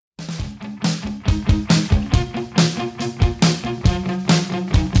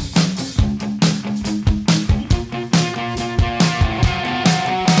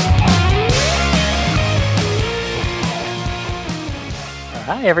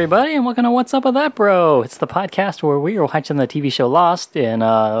Hi, everybody, and welcome to What's Up With That, Bro? It's the podcast where we are watching the TV show Lost in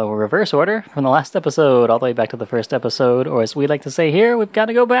reverse order from the last episode all the way back to the first episode, or as we like to say here, we've got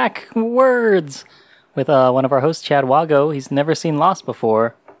to go back words with one of our hosts, Chad Wago. He's never seen Lost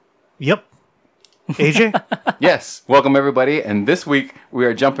before. Yep. AJ? Yes. Welcome, everybody. And this week, we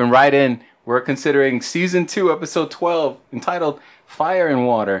are jumping right in. We're considering Season 2, Episode 12, entitled Fire and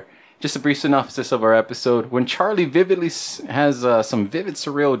Water. Just a brief synopsis of our episode. When Charlie vividly has some vivid,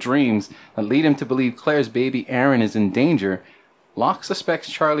 surreal dreams that lead him to believe Claire's baby, Aaron, is in danger, Locke suspects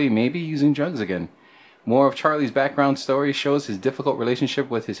Charlie may be using drugs again. More of Charlie's background story shows his difficult relationship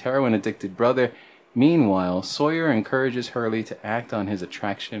with his heroin-addicted brother. Meanwhile, Sawyer encourages Hurley to act on his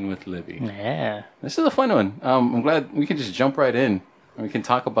attraction with Libby. Yeah. This is a fun one. I'm glad we can just jump right in and we can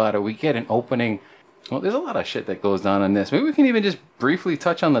talk about it. We get an opening. Well, there's a lot of shit that goes down on this. Maybe we can even just briefly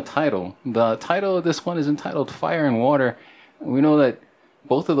touch on the title. The title of this one is entitled Fire and Water. We know that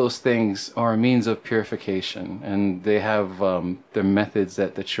both of those things are a means of purification, and they have their methods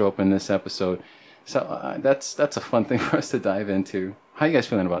that show up in this episode. So that's a fun thing for us to dive into. How you guys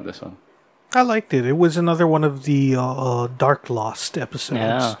feeling about this one? I liked it. It was another one of the Dark Lost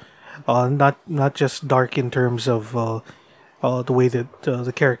episodes. Yeah. Not just dark in terms of the way that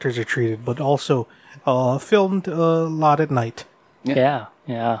the characters are treated, but also filmed a lot at night. Yeah.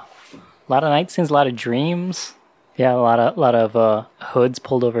 A lot of night scenes, a lot of dreams. Yeah, a lot of hoods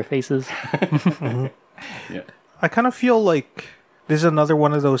pulled over faces. Mm-hmm. Yeah. I kind of feel like this is another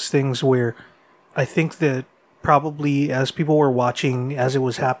one of those things where I think that probably as people were watching, as it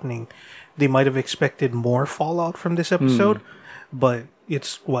was happening, they might have expected more fallout from this episode, but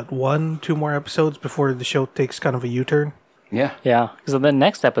it's, 1-2 more episodes before the show takes kind of a U-turn? Yeah. Yeah, because the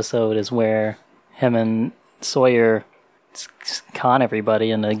next episode is where him and Sawyer con everybody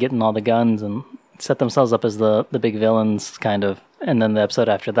into getting all the guns and set themselves up as the big villains, kind of. And then the episode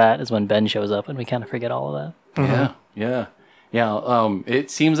after that is when Ben shows up, and we kind of forget all of that. Mm-hmm. Yeah. It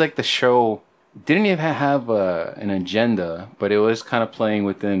seems like the show didn't even have an agenda, but it was kind of playing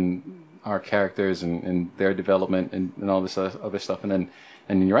within our characters and their development and all this other stuff. And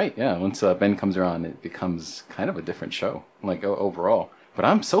you're right, yeah. Once Ben comes around, it becomes kind of a different show, like overall. But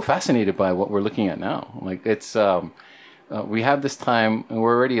I'm so fascinated by what we're looking at now. Like it's we have this time, and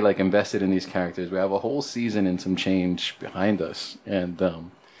we're already like invested in these characters. We have a whole season and some change behind us, and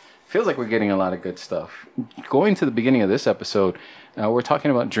feels like we're getting a lot of good stuff. Going to the beginning of this episode, we're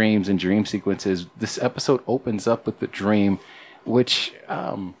talking about dreams and dream sequences. This episode opens up with the dream, which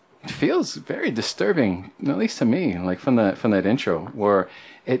feels very disturbing, at least to me. Like from that intro, where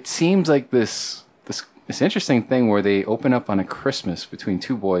it seems like this interesting thing where they open up on a Christmas between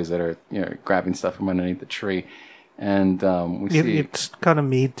two boys that are grabbing stuff from underneath the tree. And we see it's kind of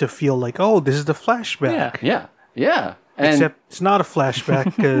made to feel like, oh, this is the flashback. Yeah. And except it's not a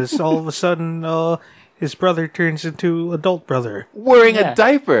flashback because all of a sudden his brother turns into adult brother wearing a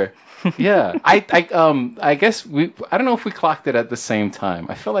diaper. Yeah, I guess I don't know if we clocked it at the same time.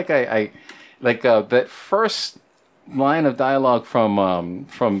 I feel like I that first line of dialogue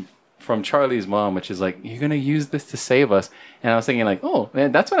from Charlie's mom, which is like, "You're gonna use this to save us," and I was thinking like, "Oh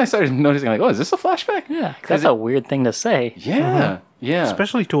man," that's when I started noticing like, "Oh, is this a flashback?" Yeah, that's a weird thing to say. Yeah, yeah,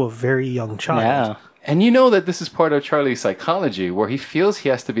 especially to a very young child. Yeah. And you know that this is part of Charlie's psychology, where he feels he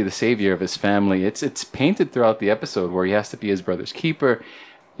has to be the savior of his family. It's painted throughout the episode where he has to be his brother's keeper,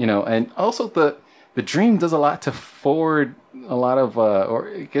 and also the dream does a lot to forward a lot of, or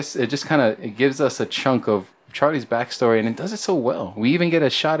I guess it just it gives us a chunk of Charlie's backstory, and it does it so well. We even get a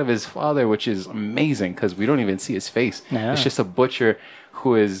shot of his father, which is amazing because we don't even see his face. Yeah. It's just a butcher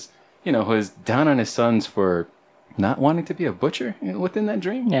who is down on his sons for not wanting to be a butcher within that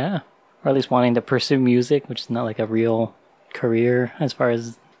dream. Yeah. Or at least wanting to pursue music, which is not like a real career as far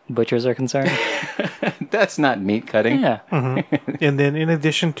as butchers are concerned. That's not meat cutting. Yeah. Mm-hmm. And then in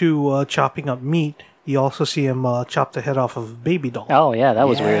addition to chopping up meat, you also see him chop the head off of a baby doll. Oh, yeah, that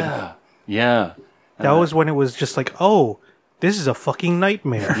was weird. Yeah. That was when it was just like, oh, this is a fucking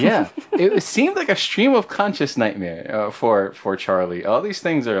nightmare. Yeah. It seemed like a stream of conscious nightmare for Charlie. All these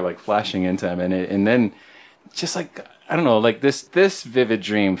things are like flashing into him, and then just like, I don't know, like this vivid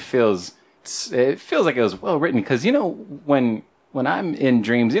dream feels like it was well written, because when I'm in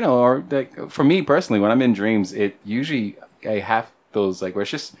dreams, or like for me personally, when I'm in dreams, it usually I have those like where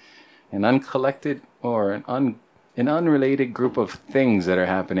it's just an uncollected or an unrelated group of things that are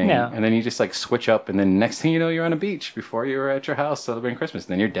happening, and then you just like switch up, and then next thing you know, you're on a beach before you're at your house celebrating Christmas.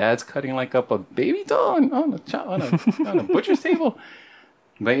 And then your dad's cutting like up a baby doll on a butcher's table.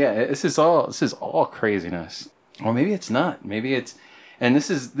 But yeah, this is all craziness. Or maybe it's not. Maybe it's, this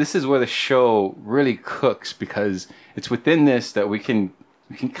is where the show really cooks, because it's within this that we can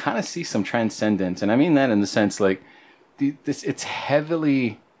we can kind of see some transcendence, and I mean that in the sense like it's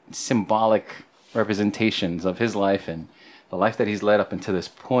heavily symbolic representations of his life and the life that he's led up until this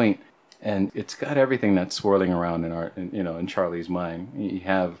point, and it's got everything that's swirling around in Charlie's mind. You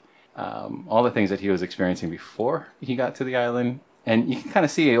have all the things that he was experiencing before he got to the island, and you can kind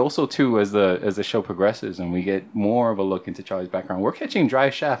of see it also too as the show progresses and we get more of a look into Charlie's background. We're catching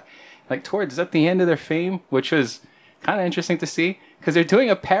Drive Shaft like towards at the end of their fame, which was kind of interesting to see because they're doing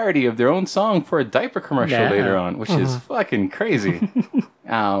a parody of their own song for a diaper commercial later on, which is fucking crazy.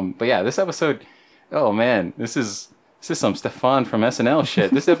 But yeah, this episode, oh man, this is some Stefan from SNL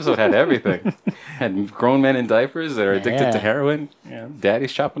shit. This episode had everything. Had grown men in diapers that are addicted to heroin. Yeah,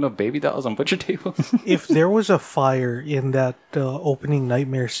 daddy's chopping up baby dolls on butcher tables. If there was a fire in that opening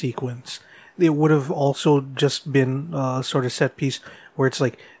nightmare sequence, it would have also just been sort of set piece where it's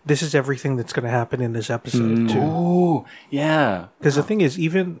like, this is everything that's going to happen in this episode too. Ooh, yeah. Because the thing is,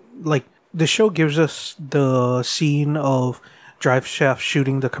 even like the show gives us the scene of Drive Shaft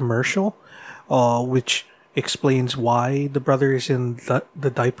shooting the commercial, which explains why the brother is in the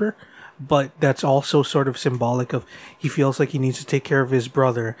diaper, but that's also sort of symbolic of he feels like he needs to take care of his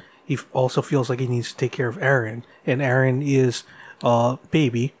brother. He also feels like he needs to take care of Aaron, and Aaron is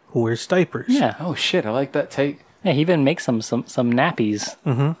baby who wears diapers. Yeah. Oh shit, I like that take. Yeah, he even makes some nappies.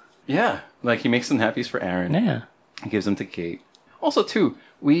 Mm-hmm. Yeah, like he makes some nappies for Aaron. Yeah. He gives them to Kate. Also, too,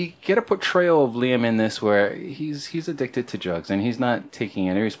 we get a portrayal of Liam in this where he's addicted to drugs and he's not taking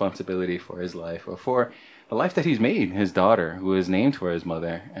any responsibility for his life or for the life that he's made. His daughter, who is named for his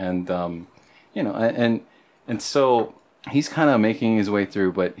mother, and and so he's kind of making his way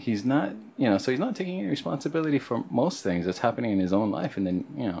through, but he's not, so he's not taking any responsibility for most things that's happening in his own life. And then,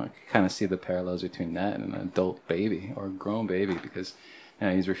 I can kind of see the parallels between that and an adult baby or a grown baby because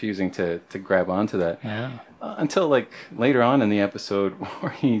he's refusing to grab onto that. Yeah. Until like later on in the episode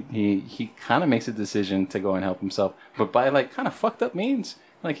where he kind of makes a decision to go and help himself, but by like kind of fucked up means.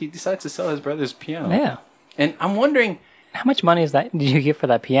 Like he decides to sell his brother's piano. Yeah. And I'm wondering, how much money is that? Did you get for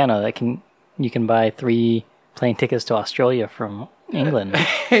that piano? You can buy 3 plane tickets to Australia from England.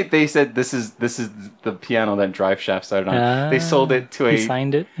 They said this is the piano that Drive Shaft started on. They sold it to he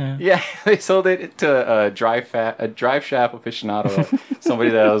signed it. Yeah, they sold it to a Drive Shaft aficionado, somebody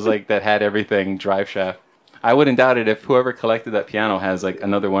that had everything Drive Shaft. I wouldn't doubt it if whoever collected that piano has like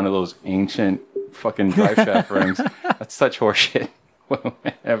another one of those ancient fucking Drive Shaft rings. That's such horseshit.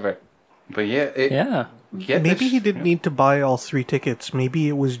 Whatever. But yeah. Maybe he didn't need to buy all 3 tickets. Maybe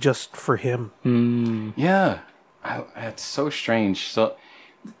it was just for him. Yeah. That's so strange. So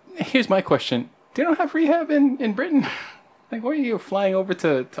here's my question. They don't have rehab in Britain? Like, why are you flying over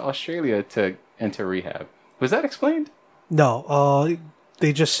to Australia to enter rehab? Was that explained? No.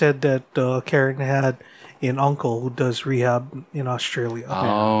 They just said that Karen had an uncle who does rehab in Australia.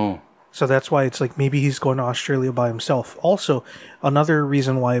 Oh. So that's why it's like maybe he's going to Australia by himself. Also, another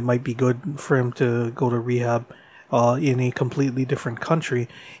reason why it might be good for him to go to rehab in a completely different country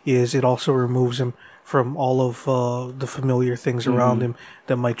is it also removes him from all of the familiar things around him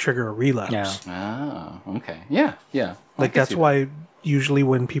that might trigger a relapse. Yeah. Ah, okay. Yeah. Like that's why usually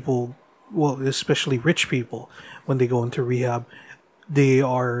when people, well, especially rich people, when they go into rehab, they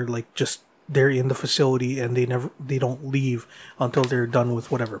are like just they're in the facility and they don't leave until they're done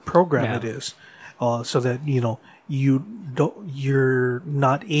with whatever program it is, so that you're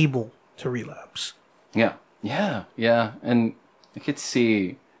not able to relapse. Yeah, and I could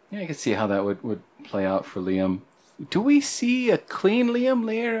see how that would play out for Liam. Do we see a clean Liam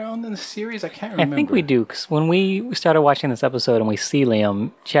later on in the series? I can't remember. I think we do, because when we started watching this episode and we see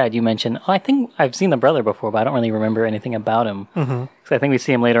Liam, Chad, you mentioned, I think I've seen the brother before, but I don't really remember anything about him. Mm-hmm. So I think we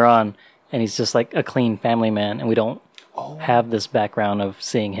see him later on, and he's just like a clean family man, and we don't have this background of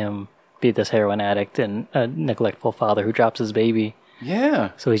seeing him be this heroin addict and a neglectful father who drops his baby.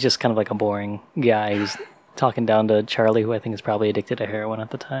 Yeah. So he's just kind of like a boring guy who's talking down to Charlie, who I think is probably addicted to heroin at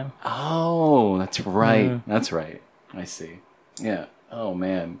the time. Oh, that's right. That's right. I see. Yeah. Oh,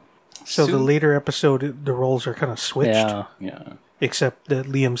 man. So the later episode, the roles are kind of switched. Yeah. Except that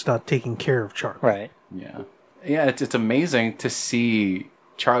Liam's not taking care of Charlie. Right. Yeah. Yeah, it's amazing to see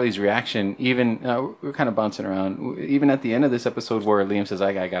Charlie's reaction. Even we're kind of bouncing around. Even at the end of this episode, where Liam says,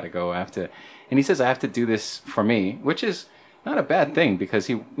 "I gotta go. I have to," and he says, "I have to do this for me," which is not a bad thing because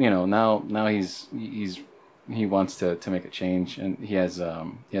he, now he wants to make a change, and he has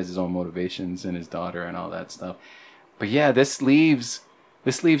his own motivations and his daughter and all that stuff. But yeah, this leaves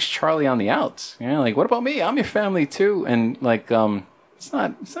Charlie on the outs. Like, what about me? I'm your family too, and like it's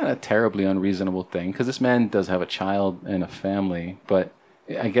not a terribly unreasonable thing because this man does have a child and a family, but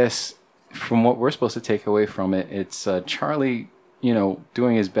I guess from what we're supposed to take away from it, it's Charlie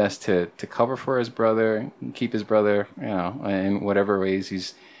doing his best to cover for his brother, keep his brother, in whatever ways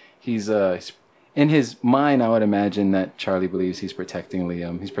he's in his mind. I would imagine that Charlie believes he's protecting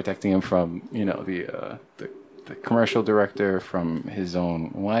Liam. He's protecting him from the commercial director, from his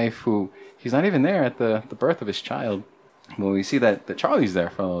own wife, who he's not even there at the birth of his child. Well, we see that Charlie's there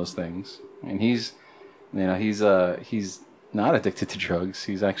for all those things, and he's not addicted to drugs.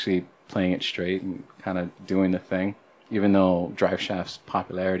 He's actually playing it straight and kind of doing the thing, even though Drive Shaft's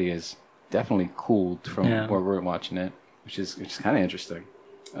popularity is definitely cooled from where we're watching it, which is kind of interesting.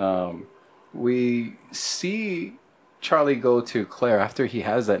 We see Charlie go to Claire after he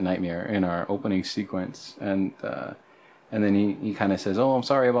has that nightmare in our opening sequence, and then he kind of says, "Oh, I'm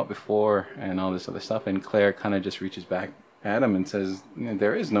sorry about before," and all this other stuff, and Claire kind of just reaches back at him and says,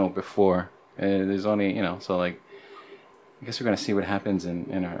 "There is no before. There's only, so like, I guess we're gonna see what happens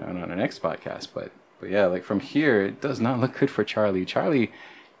in our next podcast, but yeah, like from here, it does not look good for Charlie. Charlie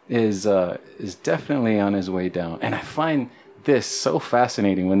is definitely on his way down, and I find this so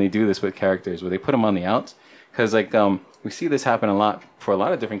fascinating when they do this with characters, where they put them on the outs, because like we see this happen a lot for a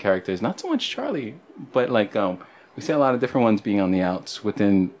lot of different characters, not so much Charlie, but like we see a lot of different ones being on the outs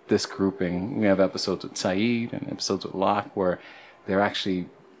within this grouping. We have episodes with Saeed and episodes with Locke where they've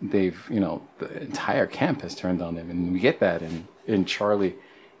the entire camp has turned on them, and we get that in Charlie.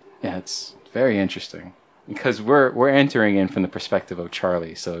 Yeah, it's very interesting because we're entering in from the perspective of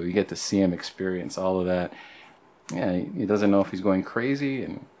Charlie, so you get to see him experience all of that. Yeah, he doesn't know if he's going crazy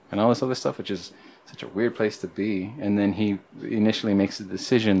and all this other stuff, which is such a weird place to be. And then he initially makes the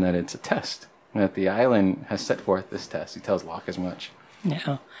decision that it's a test, and that the island has set forth this test. He tells Locke as much.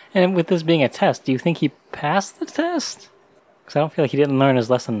 Yeah. And with this being a test, do you think he passed the test? Because I don't feel like he didn't learn his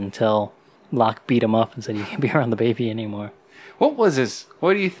lesson until Locke beat him up and said, "You can't be around the baby anymore." What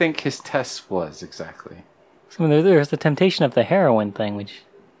do you think his test was exactly? So there's the temptation of the heroin thing, which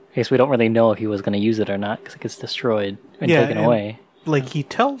I guess we don't really know if he was going to use it or not because it gets destroyed and taken away. Like, he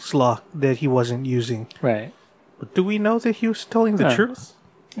tells Locke that he wasn't using. Right. But do we know that he was telling the truth?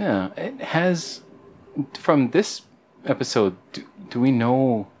 Yeah, it has. From this episode, do we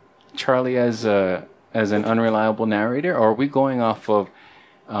know Charlie as an unreliable narrator, or are we going off of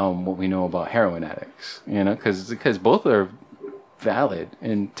what we know about heroin addicts? Because both are valid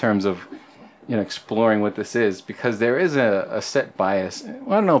in terms of exploring what this is, because there is a set bias.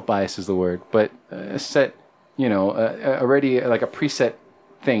 Well, I don't know if bias is the word, but a set, already like a preset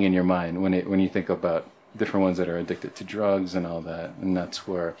thing in your mind when you think about different ones that are addicted to drugs and all that, and that's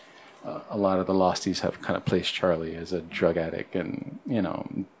where a lot of the Losties have kind of placed Charlie as a drug addict and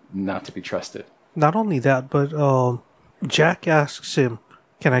not to be trusted. Not only that, but Jack asks him,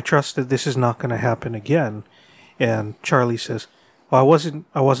 "Can I trust that this is not going to happen again?" And Charlie says, "Well, I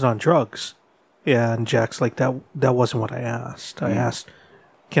wasn't on drugs." And Jack's like, that wasn't what I asked. I asked,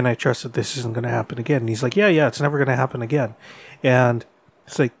 "Can I trust that this isn't going to happen again?" And he's like, yeah, it's never going to happen again. And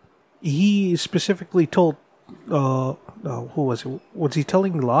it's like, he specifically told, who was it? Was he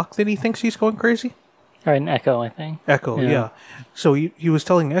telling Locke that he thinks he's going crazy? Or an Echo, I think. Echo, yeah. So he was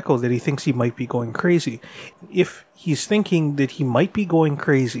telling Echo that he thinks he might be going crazy. If he's thinking that he might be going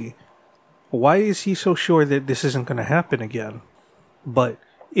crazy, why is he so sure that this isn't going to happen again? But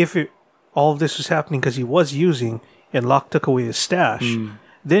if all of this was happening because he was using and Locke took away his stash,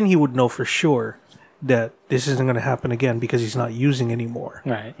 then he would know for sure that this isn't going to happen again because he's not using anymore.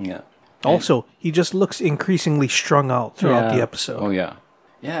 Right. Yeah. Also, he just looks increasingly strung out throughout the episode. Oh, yeah.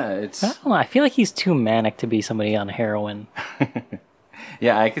 Yeah, it's... I don't know. I feel like he's too manic to be somebody on heroin.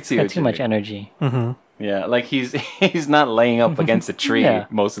 Yeah, I could see Got too much energy. Mm-hmm. Yeah, like he's not laying up against a tree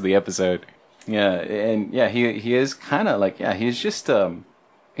most of the episode. Yeah, and he is kind of like, he's just...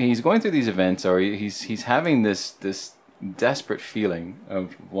 he's going through these events, or he's having this desperate feeling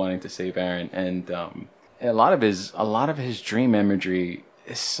of wanting to save Aaron, and a lot of his dream imagery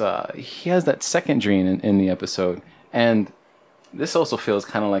is he has that second dream in the episode, and this also feels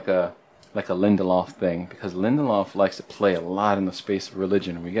kind of like a Lindelof thing, because Lindelof likes to play a lot in the space of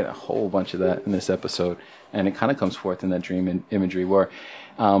religion, and we get a whole bunch of that in this episode, and it kind of comes forth in that dream imagery where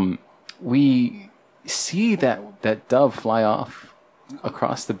we see that dove fly off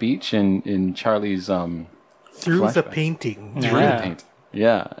across the beach in Charlie's through flashback. The painting. Through the paint.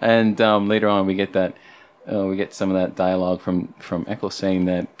 Yeah, and later on we get that we get some of that dialogue from Echo saying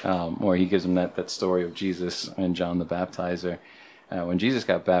that, or he gives him that story of Jesus and John the Baptizer. When Jesus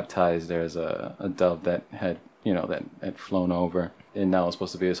got baptized, there's a dove that had flown over, and that was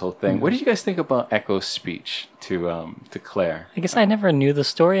supposed to be his whole thing. Mm-hmm. What did you guys think about Echo's speech to Claire? I guess I never knew the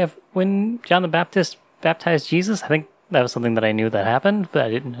story of when John the Baptist baptized Jesus. I think that was something that I knew that happened, but I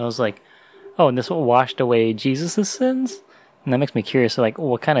didn't know it was like, oh, and this washed away Jesus' sins? And that makes me curious. So, like,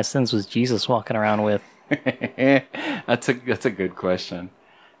 what kind of sins was Jesus walking around with? That's a good question.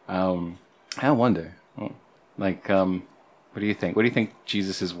 I wonder. Like, what do you think? What do you think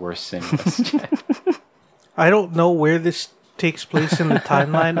Jesus' worst sin was? I don't know where this takes place in the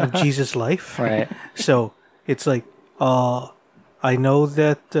timeline of Jesus' life. Right. So it's like, I know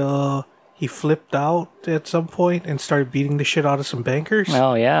that he flipped out at some point and started beating the shit out of some bankers.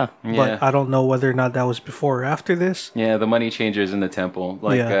 Oh, yeah. But I don't know whether or not that was before or after this. Yeah, the money changers in the temple.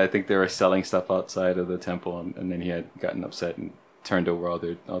 Like, Yeah. I think they were selling stuff outside of the temple, and then he had gotten upset and turned over all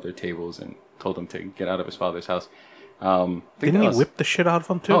their tables and told them to get out of his father's house. Didn't he whip the shit out of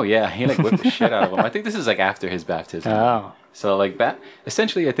them too? Oh yeah, he like whipped the shit out of him. I think this is like after his baptism. Oh. So like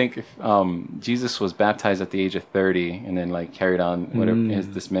essentially, I think Jesus was baptized at the age of 30, and then like carried on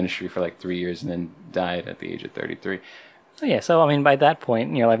this ministry for like 3 years, and then died at the age of 33. Oh, yeah, so, I mean, by that point,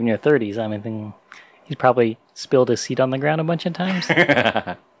 in your life, in your 30s, I mean, he's probably spilled his seed on the ground a bunch of times.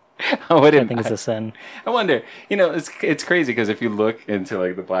 I think it's a sin. I wonder. You know, it's crazy because if you look into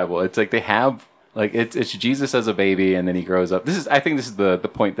like the Bible, it's like they have like it's Jesus as a baby, and then he grows up. I think this is the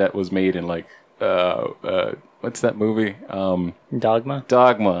point that was made in like what's that movie? Dogma?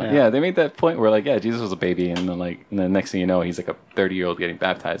 Dogma. Yeah, they made that point where like, yeah, Jesus was a baby, and then next thing you know, he's like a 30-year-old getting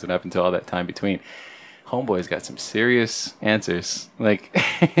baptized, and up until all that time between, Homeboy's got some serious answers. Like,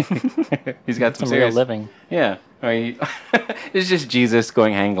 he's got some serious real living. Yeah. I mean, it's just Jesus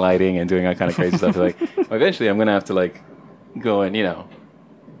going hang gliding and doing all kind of crazy stuff. Like, well, eventually I'm gonna have to like go and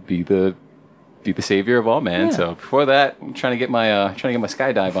be the savior of all man. Yeah. So before that, I'm trying to get my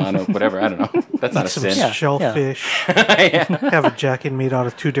skydive on or whatever. I don't know. That's not a Some sin. shellfish. Yeah. Have a jacket made out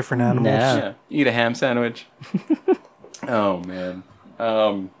of 2 different animals. Yeah. Yeah. Eat a ham sandwich. Oh man.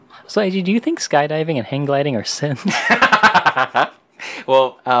 So, AJ, do you think skydiving and hang gliding are sins?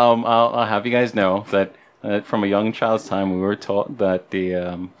 Well, I'll have you guys know that from a young child's time, we were taught that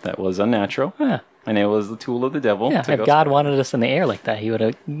that was unnatural. Yeah. And it was the tool of the devil. Yeah, to if go God skydiving. wanted us in the air like that, he would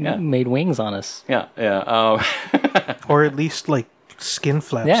have made wings on us. Yeah. Or at least like skin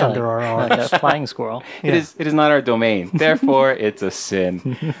flaps Yeah, under our arms. like a flying squirrel. It is not our domain. Therefore, it's a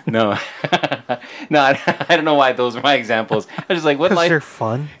sin. No. No, I don't know why those are my examples. I was just like, what Because life? they're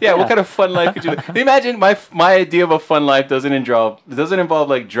fun. Yeah, what kind of fun life could you live? Imagine my idea of a fun life doesn't involve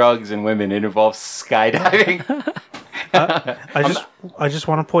like drugs and women. It involves skydiving. I just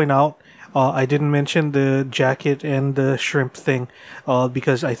want to point out, I didn't mention the jacket and the shrimp thing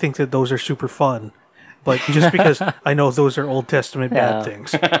because I think that those are super fun. But just because I know those are Old Testament bad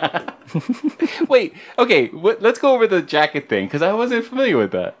things. Wait, okay, let's go over the jacket thing because I wasn't familiar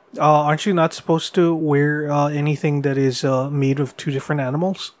with that. Aren't you not supposed to wear anything that is made of 2 different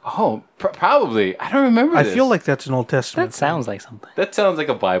animals? Oh, probably. I don't remember. I this. feel like that's an Old Testament. That sounds like something. That sounds like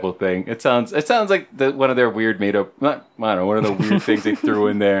a Bible thing. It sounds like one of their weird made up. Not I don't know, one of the weird things they threw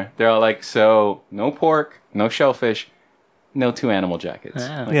in there. They're all like, so no pork, no shellfish, no 2 animal jackets.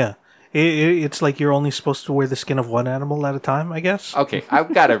 Yeah. Yeah. It's like you're only supposed to wear the skin of 1 animal at a time, I guess. Okay,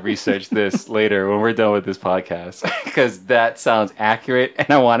 I've got to research this later when we're done with this podcast because that sounds accurate and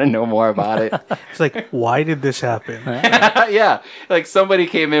I want to know more about it. It's like, why did this happen? Yeah, like somebody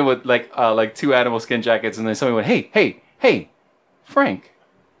came in with like 2 animal skin jackets and then somebody went, hey, Frank,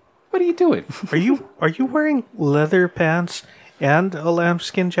 what are you doing? Are you wearing leather pants and a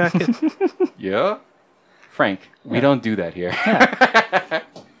lambskin jacket? Yeah, Frank, we don't do that here.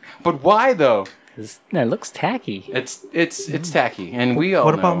 But why though? It looks tacky. It's tacky, and we all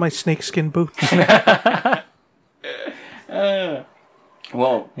What about know. my snakeskin boots?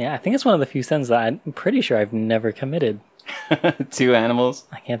 Well, Yeah, I think it's one of the few sins that I'm pretty sure I've never committed. 2 animals.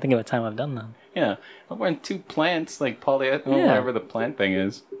 I can't think of a time I've done that. Yeah, I'm wearing 2 plants like polyester, Yeah. whatever the plant thing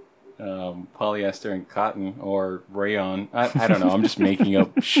is. Polyester and cotton or rayon. I don't know. I'm just making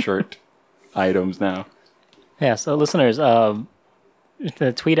up shirt items now. Yeah, so listeners,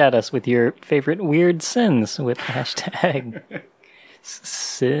 tweet at us with your favorite weird sins with hashtag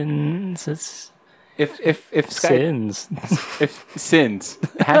sins. If Sins. if sins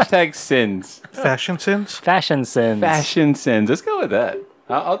hashtag sins Fashion sins? Fashion sins. fashion sins. Let's go with that.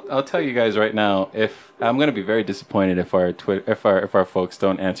 I'll tell you guys right now. If I'm going to be very disappointed if our folks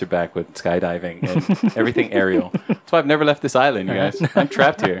don't answer back with skydiving and everything aerial. That's why I've never left this island, you guys. I'm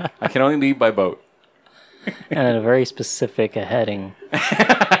trapped here. I can only leave by boat. And a very specific heading.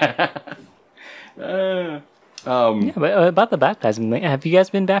 Um, Yeah, but about the baptizing thing, have you guys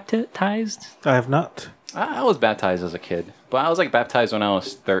been baptized? I have not. I was baptized as a kid, but I was like baptized when I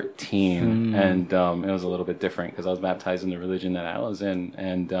was 13, and it was a little bit different because I was baptized in the religion that I was in,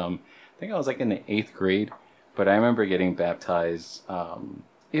 and I think I was like in the 8th grade. But I remember getting baptized.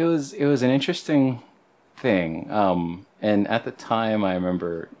 It was an interesting thing. And at the time, I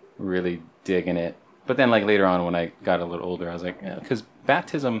remember really digging it. But then, like, later on, when I got a little older, I was like, because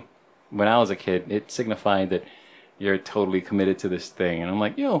baptism, when I was a kid, it signified that you're totally committed to this thing. And I'm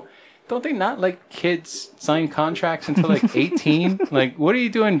like, don't they not like kids sign contracts until like 18? Like, what are you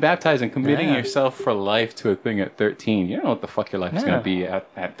doing baptizing, committing yourself for life to a thing at 13? You don't know what the fuck your life is going to be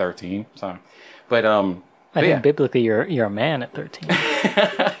at 13. So, but I think biblically you're a man at 13.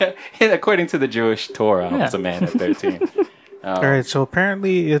 and according to the Jewish Torah, I was a man at 13. All right, so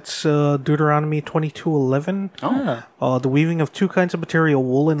apparently it's Deuteronomy 22:11. Oh. The weaving of two kinds of material,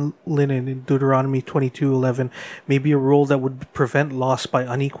 wool and linen, in Deuteronomy 22:11 may be a rule that would prevent loss by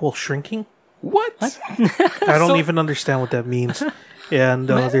unequal shrinking. What? I don't even understand what that means. And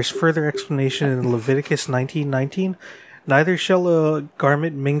there's further explanation in Leviticus 19:19. Neither shall a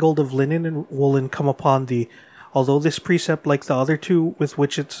garment mingled of linen and woolen come upon thee, although this precept, like the other two with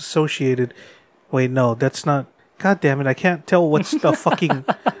which it's associated. Wait, no, that's not. God damn it! I can't tell what's the fucking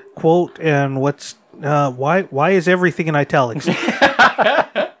quote and what's why is everything in italics?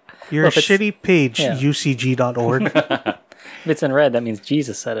 Your shitty page, ucg.org. If it's in red, that means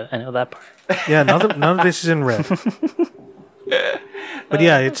Jesus said it. I know that part. Yeah, none of this is in red. But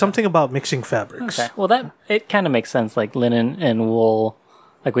yeah, it's something about mixing fabrics. Okay, well it kind of makes sense. Like linen and wool,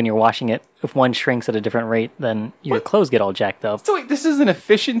 like when you're washing it, if one shrinks at a different rate, then your clothes get all jacked up. So wait, this is an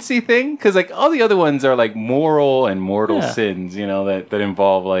efficiency thing? Because like all the other ones are like moral and mortal sins, that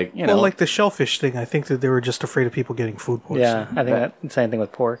involve like, Well, like the shellfish thing, I think that they were just afraid of people getting food poisoning. Yeah, I think that's the same thing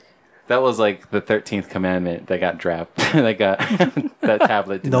with pork. That was like the 13th commandment that got dropped. That got that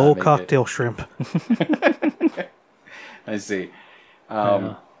tablet. Did No not make cocktail shrimp. I see.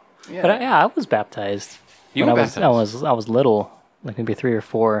 But I was baptized. You when were I was, baptized? I was little, like maybe 3 or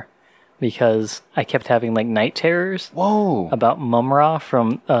 4, because I kept having like night terrors Whoa. about Mum-Ra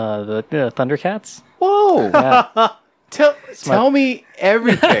from the Thundercats. Whoa. Yeah. Tell me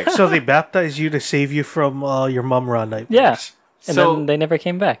everything. So they baptized you to save you from your Mum-Ra nightmares. Yeah. And So- then they never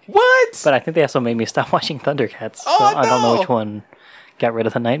came back. What? But I think they also made me stop watching Thundercats. Oh, so I don't know no. which one got rid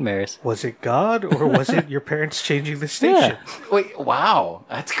of the nightmares. Was it God or was it your parents changing the station? Wait, wow.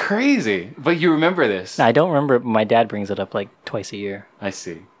 That's crazy. But you remember this. I don't remember. My dad brings it up like twice a year. I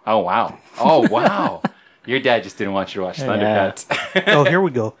see. Oh, wow. Oh, wow. Your dad just didn't want you to watch Thundercats. Oh, here we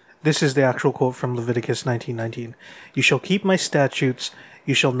go. This is the actual quote from Leviticus 19:19. You shall keep my statutes.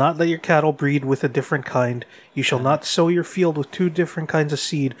 You shall not let your cattle breed with a different kind. You shall not sow your field with 2 different kinds of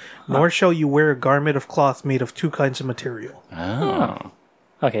seed, nor shall you wear a garment of cloth made of 2 kinds of material. Oh.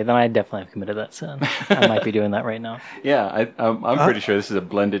 Okay, then I definitely have committed that sin. I might be doing that right now. Yeah, I'm pretty sure this is a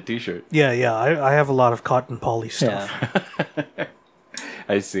blended t-shirt. Yeah, I have a lot of cotton poly stuff. Yeah.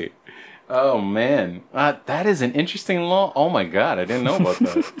 I see. Oh, man. That is an interesting law. Oh, my God. I didn't know about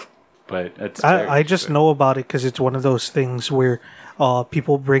that. But it's I just know about it because it's one of those things where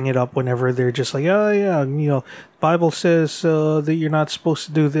people bring it up whenever they're just like, oh yeah, Bible says that you're not supposed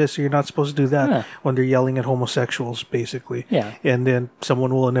to do this or you're not supposed to do that when they're yelling at homosexuals, basically. Yeah. And then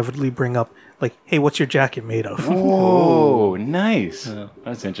someone will inevitably bring up like, hey, what's your jacket made of? Whoa, nice.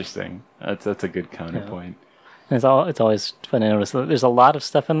 That's interesting. That's a good counterpoint. And it's always fun to notice that there's a lot of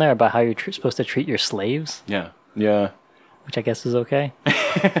stuff in there about how you're supposed to treat your slaves, Yeah. Yeah. which I guess is okay.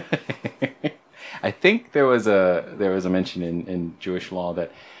 I think there was a mention in Jewish law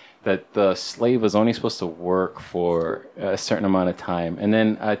that the slave was only supposed to work for a certain amount of time, and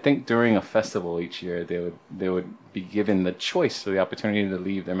then I think during a festival each year they would be given the choice or the opportunity to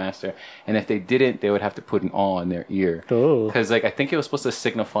leave their master, and if they didn't, they would have to put an awl in their ear Oh. because like I think it was supposed to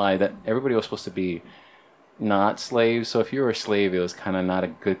signify that everybody was supposed to be not slaves. So if you were a slave, it was kind of not a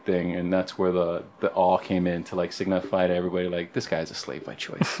good thing, and that's where the awe came in to like signify to everybody like this guy's a slave by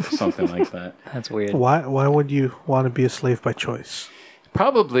choice or something like that. That's weird. Why would you want to be a slave by choice?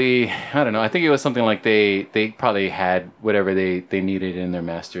 Probably, I don't know. I think it was something like they probably had whatever they needed in their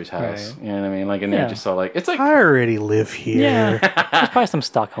master's house. Right. You know what I mean? Like, and Yeah. they just saw like it's like I already live here. Yeah. There's probably some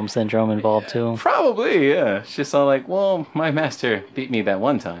Stockholm syndrome involved too. probably, yeah. It's just all like, well, my master beat me that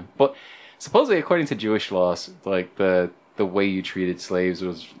one time, but supposedly according to Jewish laws, like the way you treated slaves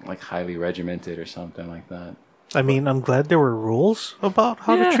was like highly regimented or something like that. I mean, I'm glad there were rules about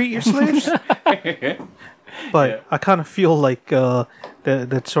how to treat your slaves. But I kind of feel like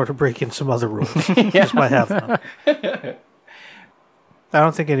that's sort of breaking some other rules just by having them. I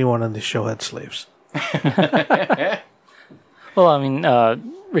don't think anyone on this show had slaves. Well, I mean,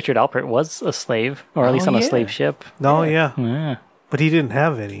 Richard Alpert was a slave, or at least on a yeah. slave ship. No, yeah. Yeah. But he didn't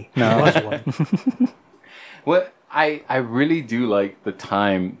have any. No. He was one. Well, I really do like the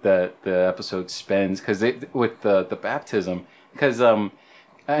time that the episode spends because with the baptism because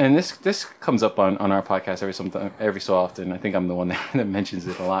and this comes up on our podcast every so often. I think I'm the one that mentions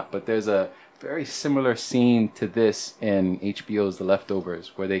it a lot. But there's a very similar scene to this in HBO's The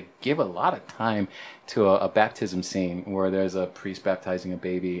Leftovers, where they give a lot of time to a baptism scene where there's a priest baptizing a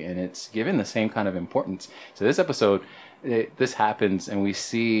baby, and it's given the same kind of importance. So this episode, this happens, and we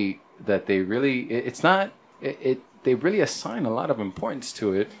see that they really they really assign a lot of importance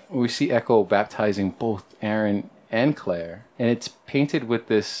to it. We see Echo baptizing both Aaron and Claire, and it's painted with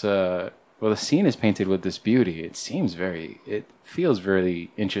this the scene is painted with this beauty. It feels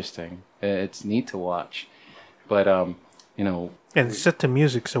very interesting. It's neat to watch, but and it's set to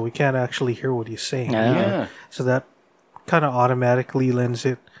music, so we can't actually hear what he's saying. Yeah. So that kind of automatically lends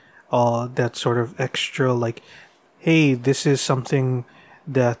it that sort of extra, like, hey, this is something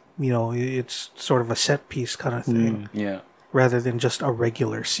that, it's sort of a set piece kind of thing. Yeah. Rather than just a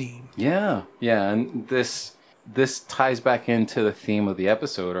regular scene. Yeah. Yeah. And this ties back into the theme of the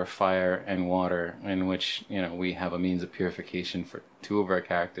episode, or fire and water, in which, we have a means of purification for two of our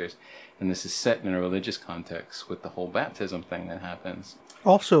characters. And this is set in a religious context with the whole baptism thing that happens.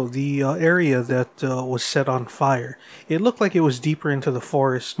 Also, the area that was set on fire, it looked like it was deeper into the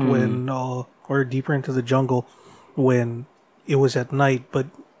forest or deeper into the jungle when it was at night. But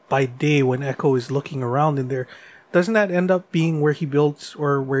by day, when Echo is looking around in there, doesn't that end up being where he builds,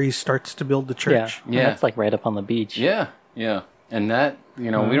 or where he starts to build the church? Yeah. That's like right up on the beach. Yeah, yeah. And that, we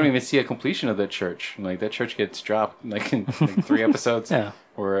don't even see a completion of that church. Like, that church gets dropped like in 3 episodes. Yeah.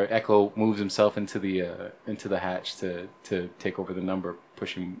 Where Echo moves himself into the hatch to take over the number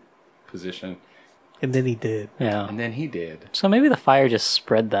pushing position. And then he did. Yeah. And then he did. So maybe the fire just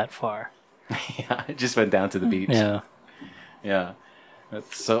spread that far. Yeah, it just went down to the beach. Yeah. Yeah.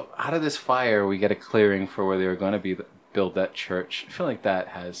 So out of this fire, we get a clearing for where they were going to build that church. I feel like that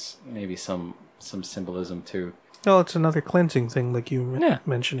has maybe some symbolism too. Oh, it's another cleansing thing, like you were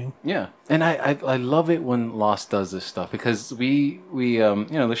mentioning. Yeah, and I love it when Lost does this stuff, because we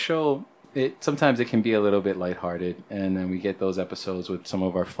the show, sometimes it can be a little bit lighthearted, and then we get those episodes with some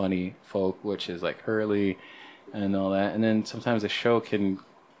of our funny folk, which is like Hurley and all that, and then sometimes the show can,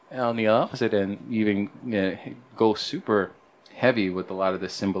 on the opposite end, even go super heavy with a lot of the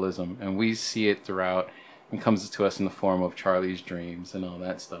symbolism, and we see it throughout, and comes to us in the form of Charlie's dreams and all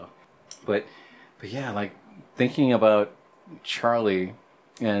that stuff. But yeah, like, thinking about Charlie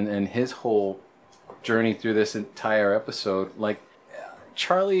and his whole journey through this entire episode, like,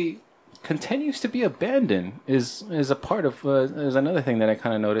 Charlie continues to be abandoned is a part of is another thing that I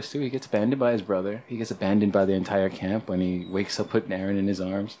kind of noticed too. He gets abandoned by his brother. He gets abandoned by the entire camp when he wakes up putting Aaron in his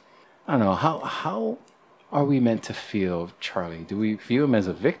arms. I don't know, how are we meant to feel Charlie? Do we view him as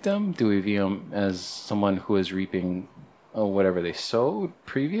a victim? Do we view him as someone who is reaping whatever they sowed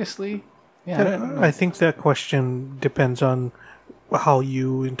previously? Yeah, I think that question depends on how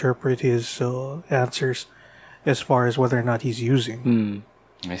you interpret his answers, as far as whether or not he's using.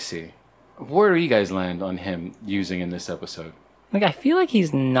 I see. Where do you guys land on him using in this episode? Like, I feel like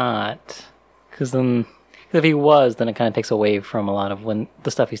he's not, because then, if he was, then it kind of takes away from a lot of the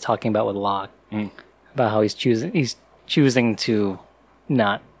stuff he's talking about with Locke, about how he's choosing to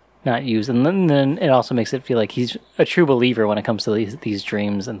not use, and then it also makes it feel like he's a true believer when it comes to these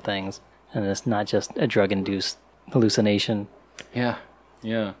dreams and things, and it's not just a drug-induced hallucination. Yeah.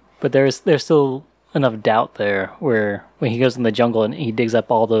 But there's still enough doubt there where when he goes in the jungle and he digs up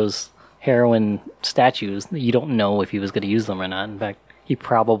all those heroin statues, you don't know if he was going to use them or not. In fact, he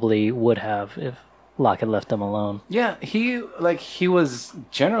probably would have if Locke had left him alone. Yeah, he was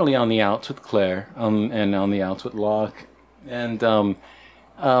generally on the outs with Claire, and on the outs with Locke, and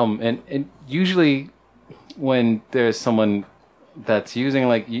usually when there's someone that's using,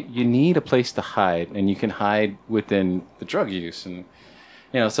 like, you need a place to hide, and you can hide within the drug use, and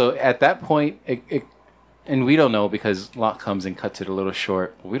so at that point it and we don't know, because Locke comes and cuts it a little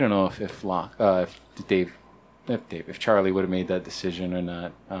short. We don't know if Charlie would have made that decision or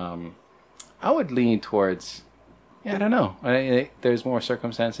not. I would lean towards, I don't know. There's more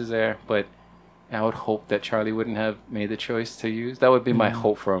circumstances there, but I would hope that Charlie wouldn't have made the choice to use. That would be my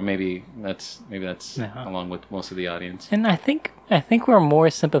hope for him. Maybe that's along with most of the audience. And I think we're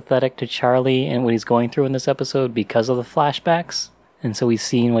more sympathetic to Charlie and what he's going through in this episode because of the flashbacks. And so we've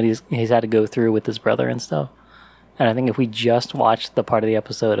seen what he's had to go through with his brother and stuff. And I think if we just watched the part of the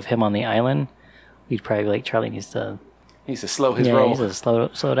episode of him on the island, we'd probably be like, Charlie needs to slow his roll. He needs to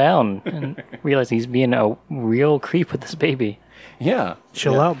slow down and realize he's being a real creep with this baby. Yeah.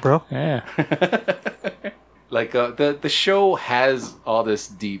 Chill out, bro. Yeah. Like, the show has all this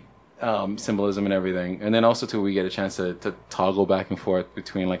deep symbolism and everything. And then also, too, we get a chance to toggle back and forth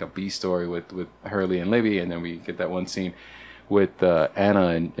between, like, a B story with Hurley and Libby. And then we get that one scene with Anna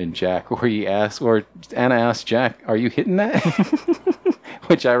and Jack, where Anna asked Jack, "Are you hitting that?"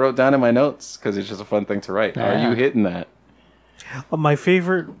 Which I wrote down in my notes because it's just a fun thing to write. Are you hitting that? My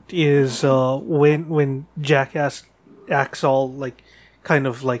favorite is when Jack acts all like kind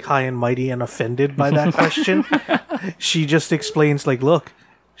of like high and mighty and offended by that question. She just explains like, "Look,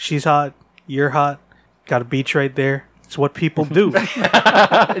 she's hot, you're hot, got a beach right there. It's what people do."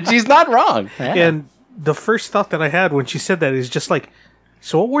 She's not wrong. Yeah. And the first thought that I had when she said that is just like,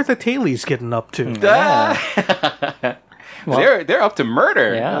 so what were the Tailies getting up to? They're up to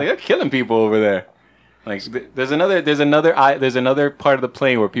murder. Yeah. Like, they're killing people over there. Like there's another part of the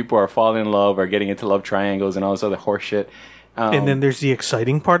plane where people are falling in love or getting into love triangles and all this other horse shit. And then there's the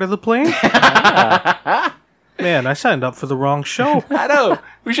exciting part of the plane. Man, I signed up for the wrong show. I know.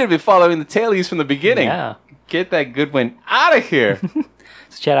 We should have been following the Tailies from the beginning. Yeah. Get that Goodwin out of here.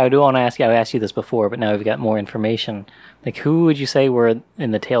 So, Chad, I do want to ask you. I asked you this before, but now we've got more information. Like, who would you say were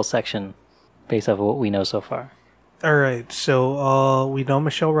in the tail section, based off of what we know so far? All right, so we know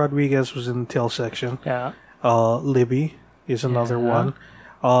Michelle Rodriguez was in the tail section. Yeah. Libby is another one.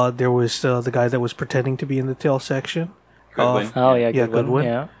 There was the guy that was pretending to be in the tail section. Goodwin. Oh yeah, Yeah, Goodwin. Goodwin.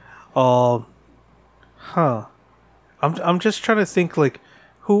 Yeah. I'm just trying to think like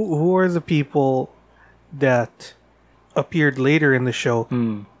who are the people that appeared later in the show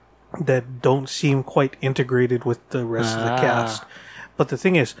that don't seem quite integrated with the rest of the cast. But the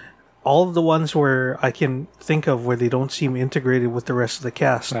thing is, all of the ones where I can think of where they don't seem integrated with the rest of the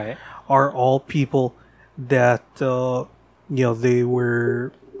cast Right. are all people that they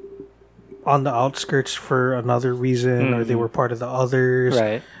were on the outskirts for another reason, or they were part of the others,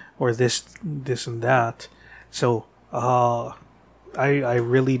 Right. or this and that. So I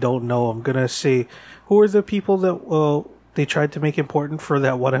really don't know. I'm gonna say, who are the people that they tried to make important for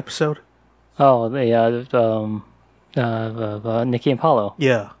that one episode? Oh, they Nikki and Paulo.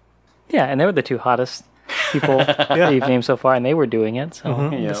 Yeah. Yeah, and they were the two hottest people that you've named so far, and they were doing it. So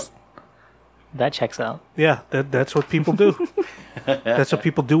Yeah. that checks out. Yeah, that's what people do. That's what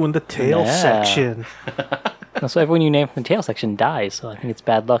people do in the tail Yeah. section. And so everyone you name from the tail section dies. So I think it's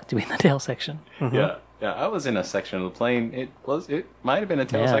bad luck to be in the tail section. Yeah. Yeah. I was in a section of the plane. It might have been a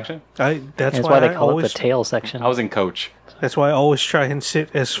tail Yeah. section. That's That's why why they I call always it the tail section. I was in coach. That's why I always try and sit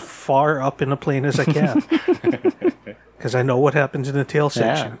as far up in the plane as I can. Because I know what happens in the tail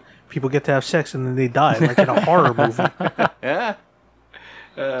section. People get to have sex and then they die, like in a horror movie. Yeah.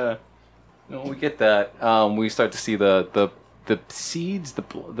 No, we get that. We start to see the seeds,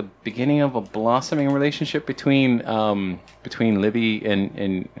 the beginning of a blossoming relationship between Libby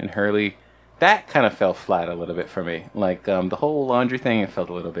and Hurley. That kind of fell flat a little bit for me. Like the whole laundry thing, it felt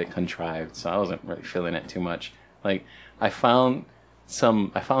a little bit contrived, so I wasn't really feeling it too much. Like I found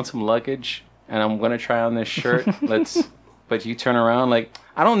some luggage, and I'm gonna try on this shirt. But you turn around like,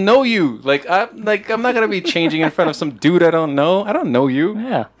 I don't know you. I'm not gonna be changing in front of some dude I don't know. I don't know you.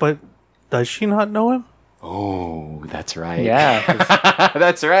 Yeah. But does she not know him? Oh, that's right. Yeah. 'Cause-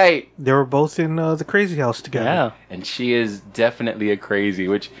 That's right. They were both in the crazy house together. yeah. And she is definitely a crazy,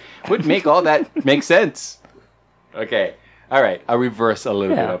 which would make all that make sense. Okay. All right. I'll reverse a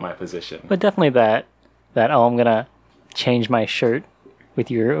little bit Yeah. of my position. But definitely that I'm gonna change my shirt with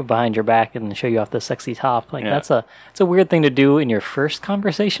your behind your back and show you off the sexy top. Like Yeah. it's a weird thing to do in your first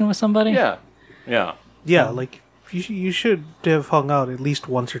conversation with somebody. Yeah. Yeah. Yeah, like you should have hung out at least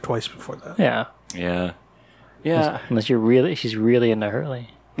once or twice before that. Yeah. Yeah. Yeah. Unless she's really into Hurley.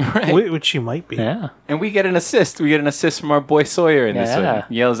 Right. Which she might be. Yeah. And we get an assist. We get an assist from our boy Sawyer in this Yeah. one.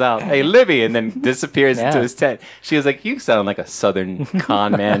 Yells out, "Hey, Libby!" and then disappears Yeah. into his tent. She was like, "You sound like a southern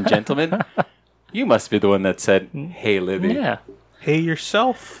con man gentleman. You must be the one that said, 'Hey, Libby.'" Yeah. Hey,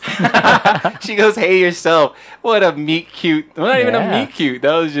 yourself. She goes, "Hey, yourself." What a meet cute. Well, not even a Yeah. meet cute.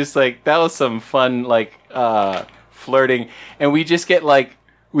 That was just like, that was some fun, like, flirting. And we just get like,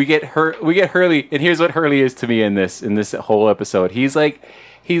 we get Hurley. And here's what Hurley is to me in this whole episode. He's like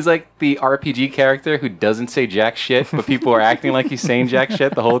the RPG character who doesn't say jack shit, but people are acting like he's saying jack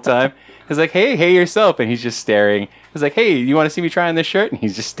shit the whole time. He's like, hey yourself. And he's just staring. He's like, "Hey, you want to see me try on this shirt?" And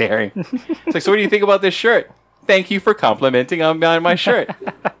he's just staring. It's like, "So what do you think about this shirt?" "Thank you for complimenting on my shirt."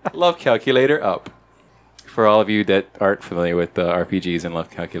 Love calculator up. For all of you that aren't familiar with RPGs and love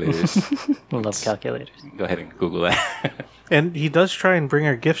calculators, Love calculators. go ahead and Google that. And he does try and bring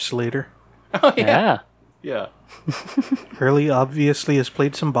her gifts later. Oh Yeah. yeah. Hurley obviously has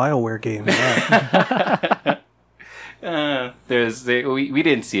played some BioWare games. We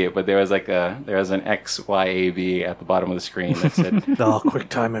didn't see it, but there was an XYAB at the bottom of the screen that said, Oh, quick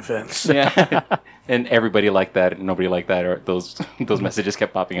time events. yeah, and everybody liked that, and nobody liked that, or those messages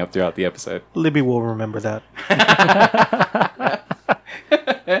kept popping up throughout the episode. Libby will remember that.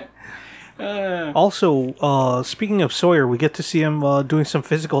 Also, speaking of Sawyer, we get to see him doing some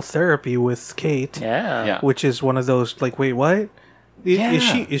physical therapy with Kate. Yeah. Which is one of those, like, wait, what? Yeah.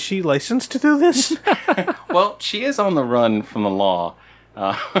 Is she licensed to do this? Well, she is on the run from the law.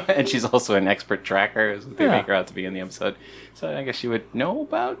 And she's also an expert tracker, as they make her out to be in the episode. So I guess she would know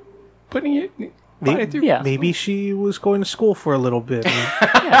about putting it through. Yeah. Maybe she was going to school for a little bit.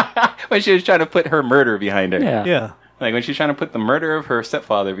 When she was trying to put her murder behind her. Yeah. Yeah. Like when she's trying to put the murder of her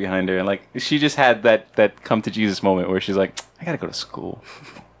stepfather behind her. Like she just had that come to Jesus moment where she's like, I gotta go to school.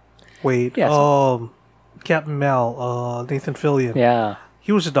 Wait, Yeah, Captain Mal, Nathan Fillion. Yeah.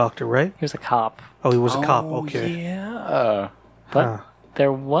 He was a doctor, right? He was a cop. Oh, he was a cop. Okay. Yeah. But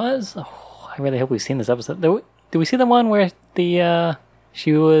there was... I really hope we've seen this episode. Did we see the one where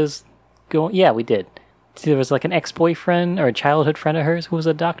she was going... Yeah, we did. There was like an ex-boyfriend or a childhood friend of hers who was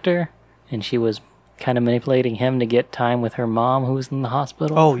a doctor, and she was kind of manipulating him to get time with her mom who was in the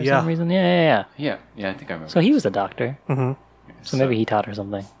hospital for some reason. Yeah. Yeah, I think I remember. So he was a doctor. Mm-hmm. So maybe he taught her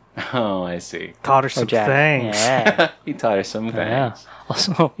something. Oh, I see. Taught her some Jack. things. Yeah. He taught her some things. Yeah.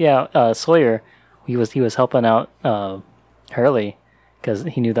 Also, Sawyer, he was helping out Hurley because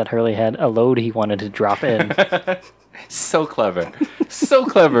he knew that Hurley had a load he wanted to drop in. So clever. So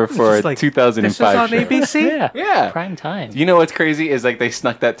clever for a like, 2005 This is on show. ABC? Yeah. Yeah. Prime time. You know what's crazy is like they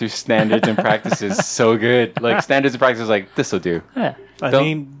snuck that through standards and practices so good. Like standards and practices, like this'll do. Yeah. I Don't-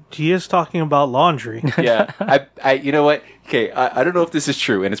 mean, he is talking about laundry. Yeah, I, you know what? Okay, I don't know if this is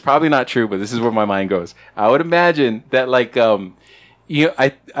true, and it's probably not true, but this is where my mind goes. I would imagine that like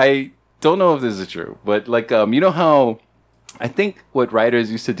I don't know if this is true, but like you know how I think what writers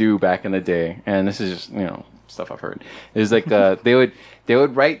used to do back in the day, and this is just stuff I've heard, is like they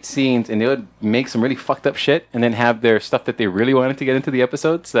would write scenes and they would make some really fucked up shit and then have their stuff that they really wanted to get into the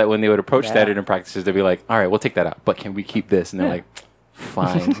episode, so that when they would approach standard and practices, they'd be like, all right, we'll take that out, but can we keep this? And they're like,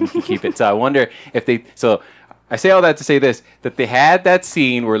 fine, we can keep it. So I wonder if I say all that to say this, that they had that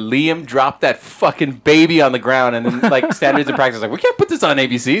scene where Liam dropped that fucking baby on the ground and then like standards and practice like, we can't put this on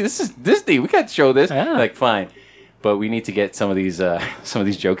ABC. This is Disney. We can't show this. Yeah. Like, fine. But we need to get some of these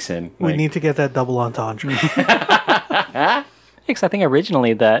jokes in. We Like, need to get that double entendre. Because I think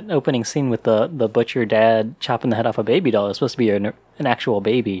originally that opening scene with the butcher dad chopping the head off a baby doll is supposed to be an actual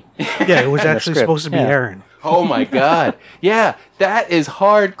baby. Yeah, it was actually script. supposed to be Yeah. Aaron. oh my god. Yeah, that is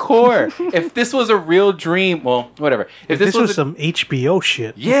hardcore. If this was a real dream, well, whatever. If This was a- some HBO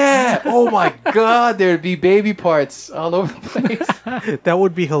shit. Yeah. Oh my god, there'd be baby parts all over the place. That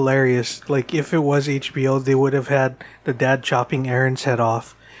would be hilarious. Like, if it was HBO, they would have had the dad chopping Aaron's head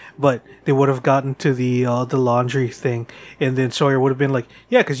off. But they would have gotten to the laundry thing, and then Sawyer would have been like,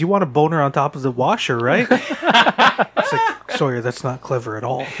 "Yeah, because you want a boner on top of the washer, right?" It's like, Sawyer, that's not clever at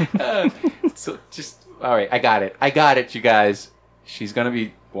all. So just all right, I got it, you guys. She's gonna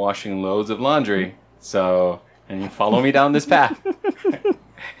be washing loads of laundry. So, and you follow me down this path.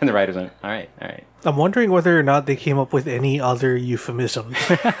 And the writer's like, all right. I'm wondering whether or not they came up with any other euphemisms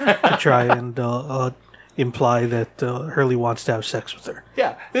to try and imply that Hurley wants to have sex with her.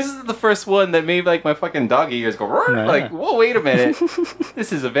 Yeah, this is the first one that made like my fucking doggy ears go "Rrr," like, whoa, wait a minute.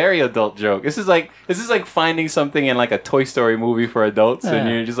 This is a very adult joke. This is like finding something in like a Toy Story movie for adults, and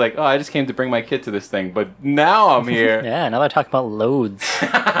you're just like, oh, I just came to bring my kid to this thing, but now I'm here. Yeah, now they're talking about loads.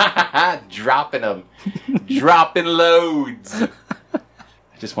 Dropping dropping loads.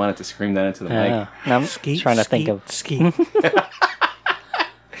 I just wanted to scream that into the mic. Yeah. Now I'm Skeet, trying to skeet, think of... skeet.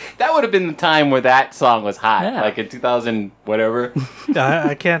 That would have been the time where that song was hot, Yeah. like in 2000 whatever.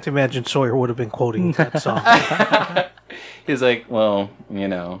 I can't imagine Sawyer would have been quoting that song. He's like, well,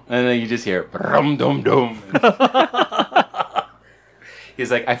 and then you just hear dum dum dum. He's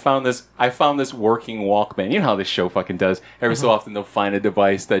like, I found this working Walkman. You know how this show fucking does. Every so often they'll find a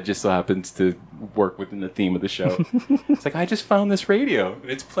device that just so happens to work within the theme of the show. It's like, I just found this radio and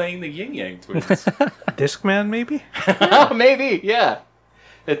it's playing the Yin Yang Twins. Discman, maybe? Oh, maybe, yeah.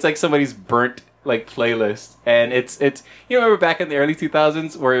 It's like somebody's burnt like playlist, and it's you remember back in the early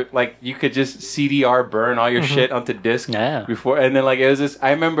 2000s where like you could just CDR burn all your shit onto disc before, and then like it was this.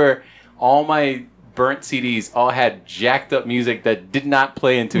 I remember all my burnt CDs all had jacked up music that did not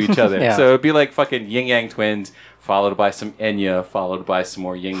play into each other. Yeah. So it'd be like fucking Yin Yang Twins, followed by some Enya, followed by some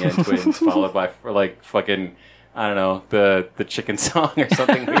more Yin Yang Twins, followed by like fucking I don't know the chicken song or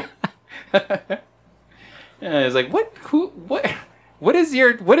something. And it's like what is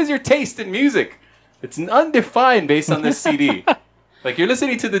your taste in music? It's undefined based on this CD. Like you're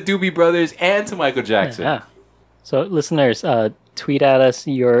listening to the Doobie Brothers and to Michael Jackson. Yeah. So listeners, tweet at us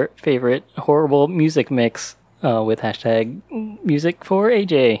your favorite horrible music mix with hashtag music for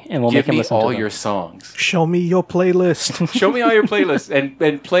AJ, and we'll Give make him me listen to all them. your songs. Show me your playlist. Show me all your playlists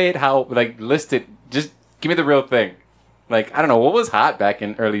and play it how, like, list it. Just give me the real thing. Like, I don't know, what was hot back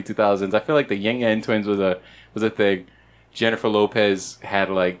in early 2000s? I feel like the Yang Yan Twins was a thing. Jennifer Lopez had,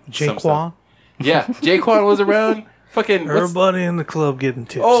 like, some stuff. Jaquan. Yeah, Jaquan was around. Fucking what's- Everybody in the club getting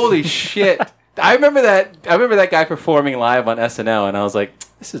tips. holy shit! I remember that guy performing live on SNL, and I was like,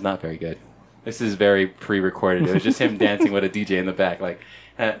 "This is not very good. This is very pre-recorded." It was just him dancing with a DJ in the back, like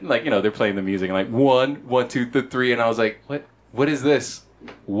they're playing the music, and like 1, 2, 3, and I was like, "What? What is this?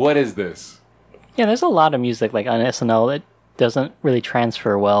 What is this?" Yeah, there's a lot of music like on SNL that doesn't really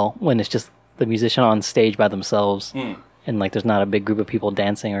transfer well when it's just the musician on stage by themselves, and like there's not a big group of people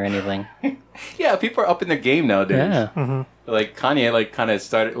dancing or anything. Yeah, people are up in their game nowadays. Yeah. Like Kanye, like kind of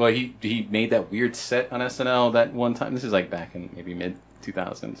started. Well, he made that weird set on SNL that one time. This is like back in maybe mid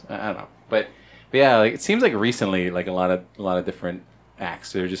 2000s. I don't know, but yeah, like it seems like recently, like a lot of different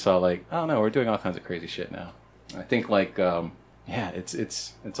acts. They're just all like, I don't know, we're doing all kinds of crazy shit now. I think like yeah,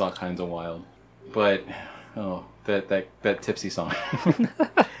 it's all kinds of wild. But that tipsy song.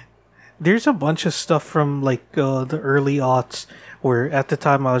 There's a bunch of stuff from like the early aughts where at the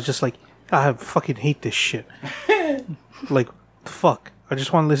time I was just like, I fucking hate this shit. Like, the fuck. I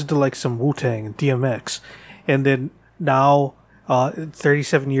just want to listen to like some Wu-Tang and DMX. And then now,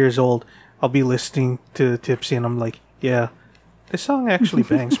 37 years old, I'll be listening to Tipsy and I'm like, yeah, this song actually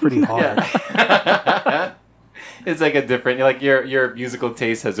bangs pretty hard. It's like a different, like your musical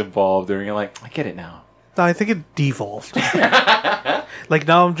taste has evolved, and you're like, I get it now. No, I think it devolved. Like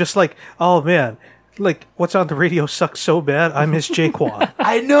now I'm just like, oh man, like what's on the radio sucks so bad. I miss Jaquan.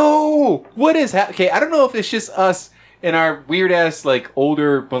 I know what is okay. I don't know if it's just us and our weird ass like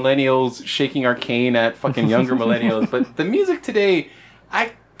older millennials shaking our cane at fucking younger millennials, but the music today,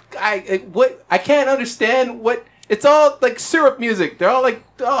 I can't understand what it's all like syrup music. They're all like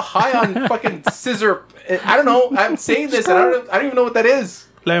high on fucking scissor. I don't know. I'm saying this, and I don't even know what that is.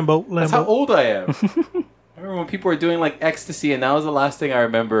 Lambo. That's how old I am. I remember when people were doing like ecstasy, and that was the last thing I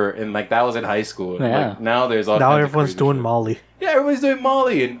remember, and like that was in high school. And, Yeah. like, now there's all Now kinds of everyone's crazy doing shit. Molly. Yeah, everybody's doing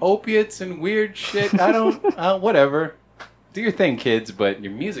Molly and opiates and weird shit. I don't, whatever. Do your thing, kids, but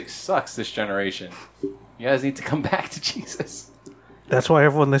your music sucks this generation. You guys need to come back to Jesus. That's why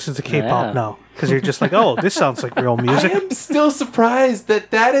everyone listens to K-pop Yeah. now. Because you're just like, oh, this sounds like real I music. am still surprised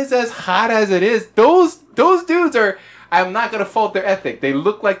that is as hot as it is. Those dudes are, I'm not going to fault their ethic. They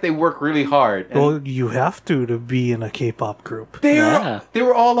look like they work really hard. And Well, you have to be in a K-pop group. Yeah. they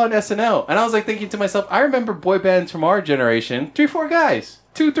were all on SNL. And I was like thinking to myself, I remember boy bands from our generation, 3-4 guys.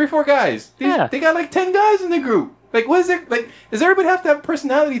 2-3-4 guys. Yeah. They got like 10 guys in the group. Like, what is it? Like, does everybody have to have a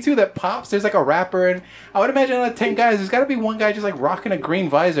personality too that pops? There's like a rapper, and I would imagine out of 10 guys, there's got to be one guy just like rocking a green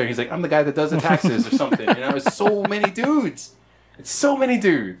visor. He's like, I'm the guy that does the taxes or something. You know, it's so many dudes. It's so many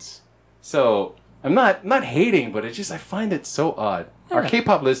dudes. So I'm not hating, but it's just I find it so odd. Our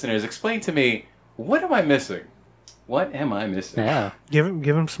K-pop listeners, explain to me, what am I missing? What am I missing? Yeah. Give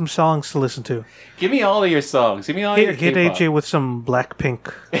him some songs to listen to. Give me all of your songs. Give me all your Hit K-pop. AJ with some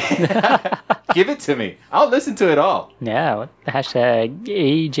Blackpink. Give it to me. I'll listen to it all. Yeah. Hashtag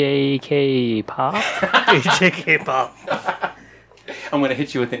AJK pop. AJ K-pop. I'm gonna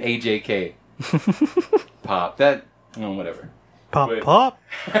hit you with an AJK pop. Whatever. Pop, Wait. pop.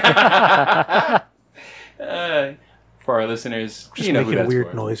 For our listeners, Just you know who making that's weird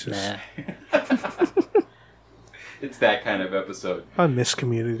for. noises. Yeah. It's that kind of episode. I miss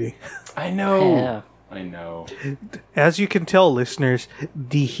Community. I know. Yeah. I know. As you can tell, listeners,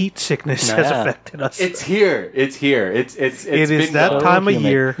 the heat sickness has Yeah. affected us. It's here. It's here. It's It is been that gone. time of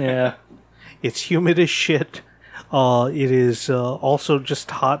humid. year. Yeah. It's humid as shit. It is also just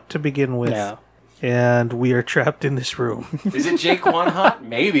hot to begin with. Yeah. And we are trapped in this room. Is it Jaquan hot?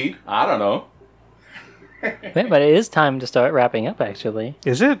 Maybe. I don't know. Yeah, but it is time to start wrapping up, actually.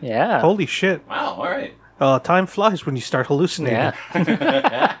 Is it? Yeah. Holy shit. Wow. All right. Time flies when you start hallucinating.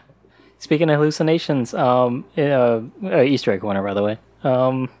 Yeah. Speaking of hallucinations, Easter egg corner, by the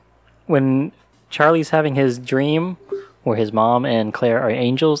way. When Charlie's having his dream where his mom and Claire are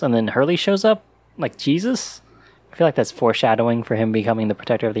angels, and then Hurley shows up like Jesus, I feel like that's foreshadowing for him becoming the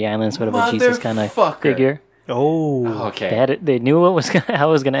protector of the island, sort of a Jesus kind of Motherfucker. figure. Oh. Okay. They knew how it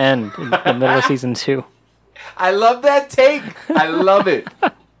was gonna end in the middle of season 2. I love that take. I love it.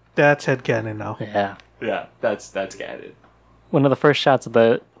 That's headcanon now. Yeah. Yeah. That's canon. One of the first shots of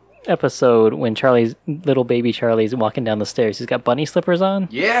the episode when little baby Charlie's walking down the stairs, he's got bunny slippers on.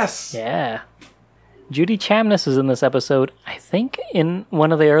 Yes. Yeah. Judy Chamness is in this episode. I think in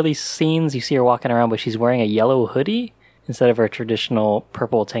one of the early scenes you see her walking around, but she's wearing a yellow hoodie instead of her traditional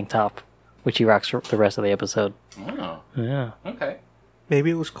purple tank top. which he rocks for the rest of the episode. Oh, Yeah. okay. Maybe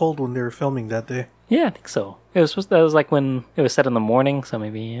it was cold when they were filming that day. Yeah, I think so. That was like when it was set in the morning, so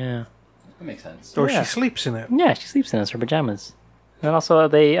maybe, yeah. That makes sense. Or Yeah. she sleeps in it. Yeah, she sleeps in her pajamas. And also,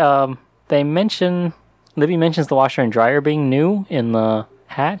 they mention... Libby mentions the washer and dryer being new in the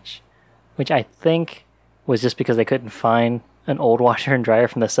hatch, which I think was just because they couldn't find an old washer and dryer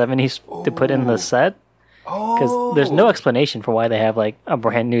from the 70s to put in the set. Because there's no explanation for why they have like a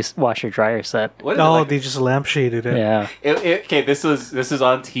brand new washer dryer set. What is it, Oh, like- they just lampshaded it. Yeah. Okay, this was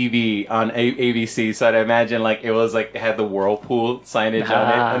on TV on ABC, so I'd imagine like it was like it had the Whirlpool signage on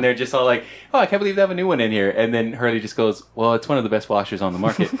Ah. it, and they're just all like, "Oh, I can't believe they have a new one in here." And then Hurley just goes, "Well, it's one of the best washers on the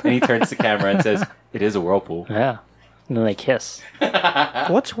market," and he turns to camera and says, "It is a Whirlpool." Yeah. And then they kiss.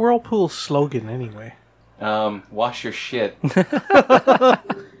 What's Whirlpool's slogan anyway? Wash your shit,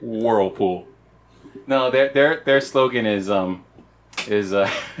 Whirlpool. No, their slogan is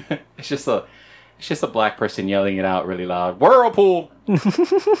it's just a black person yelling it out really loud. Whirlpool.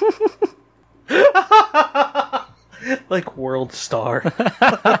 Like World Star.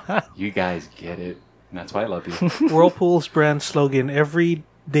 You guys get it. And that's why I love you. Whirlpool's brand slogan: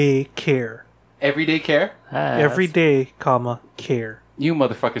 everyday care. Everyday care. Every day, comma, care. You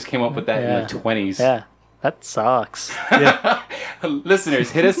motherfuckers came up with that Yeah. in the 20s. Yeah. That sucks. Yeah.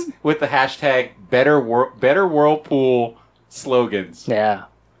 Listeners, hit us with the hashtag better Whirlpool slogans. Yeah.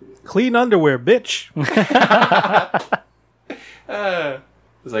 Clean underwear, bitch.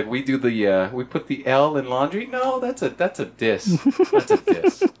 It's like we do we put the L in laundry. No, that's a diss. That's a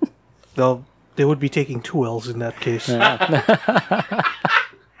diss. They would be taking 2 L's in that case.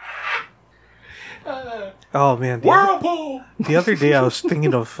 Oh man, Whirlpool. the other day I was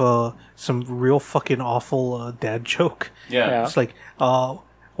thinking of some real fucking awful dad joke. Yeah. It's like,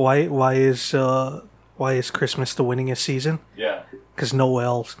 why is Christmas the winningest season? Yeah. Because no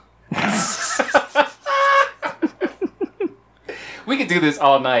L's. We could do this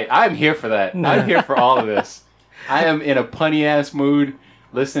all night. I'm here for that. I'm here for all of this. I am in a punny ass mood.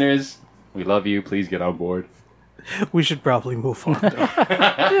 Listeners, we love you. Please get on board. We should probably move on.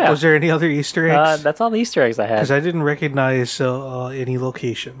 Was there any other Easter eggs? That's all the Easter eggs I had. Because I didn't recognize any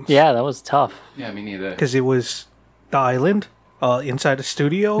locations. Yeah, that was tough. Yeah, me neither. Because it was the island, inside a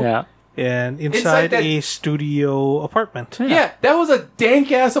studio, Yeah. and inside that- a studio apartment. Yeah, that was a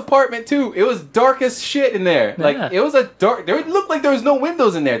dank ass apartment too. It was dark as shit in there. Yeah. Like it was a dark. There looked like there was no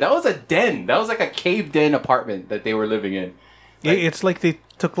windows in there. That was a den. That was like a cave den apartment that they were living in. It's like they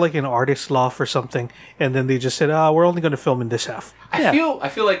took like an artist loft or something, and then they just said, we're only going to film in this half. I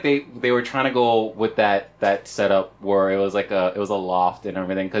feel like they were trying to go with that setup where it was like a loft and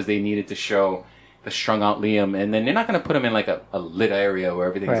everything because they needed to show the strung out Liam, and then they're not going to put him in like a lit area where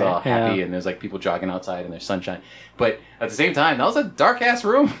everything's Right, all happy yeah. and there's like people jogging outside and there's sunshine. But at the same time, that was a dark ass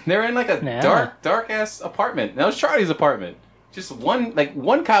room. They're in like a Yeah. dark ass apartment. That was Charlie's apartment. Just one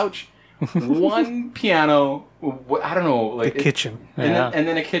couch, one piano. I don't know, like The kitchen. and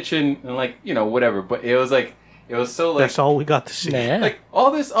then a kitchen and like whatever. But it was so like That's all we got to see. Yeah. like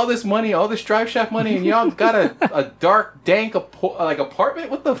all this money, all this Drive Shaft money, and y'all got a dark, dank like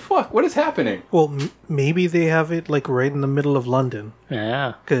apartment. What the fuck? What is happening? Well, maybe they have it like right in the middle of London,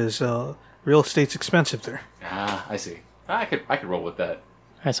 Yeah. because real estate's expensive there. Ah, I see. I could roll with that.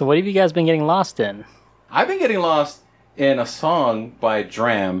 All right, so what have you guys been getting lost in? I've been getting lost in a song by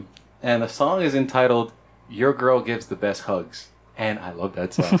Dram, and the song is entitled "Your Girl Gives the Best Hugs," and I love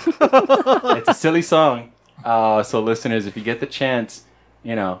that song. It's a silly song. So listeners, if you get the chance,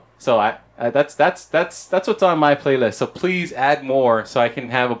 so I that's what's on my playlist. So please add more so I can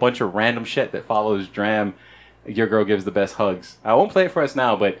have a bunch of random shit that follows Dram. Your Girl Gives the Best Hugs. I won't play it for us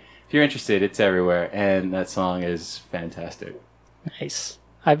now, but if you're interested, it's everywhere, and that song is fantastic. Nice.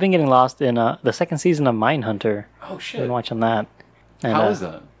 I've been getting lost in the second season of Mindhunter. Oh I've shit! been watching that. And, How is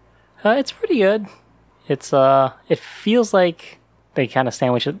that? It's pretty good. It's it feels like they kind of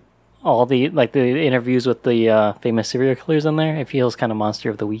sandwich it all the interviews with the famous serial killers in there. It feels kind of Monster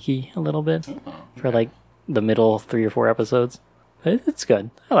of the Weeky a little bit for like the middle 3 or 4 episodes. But it's good.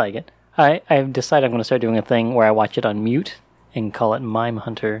 I like it. I've decided I'm going to start doing a thing where I watch it on mute and call it Mime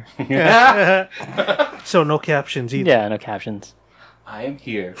Hunter. So no captions either. Yeah, no captions. I am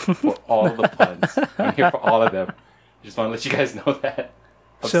here for all the puns. I'm here for all of them. I just want to let you guys know that.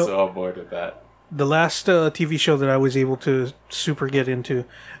 I'm So- so on board with that. The last TV show that I was able to super get into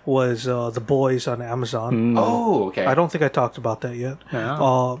was The Boys on Amazon. Oh, okay. I don't think I talked about that yet.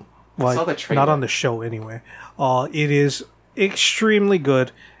 No. saw the trailer. not on the show anyway. It is extremely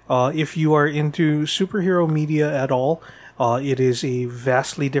good. If you are into superhero media at all, It is a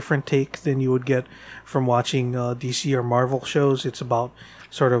vastly different take than you would get from watching DC or Marvel shows. It's about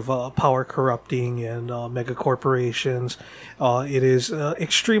sort of power corrupting and mega corporations. It is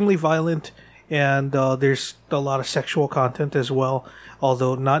extremely violent, and there's a lot of sexual content as well,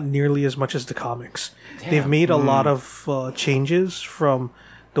 although not nearly as much as the comics. They've made a lot of changes from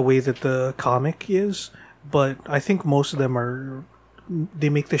the way that the comic is, but I think most of them they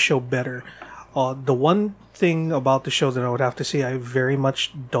make the show better. The one thing about the show that I would have to say I very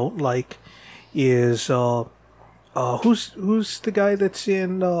much don't like is who's the guy that's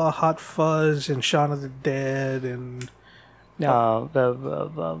in Hot Fuzz and Shaun of the Dead and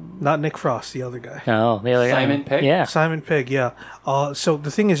not Nick Frost, the other guy. No, the other guy. Simon Pegg? Yeah. Simon Pegg, yeah. So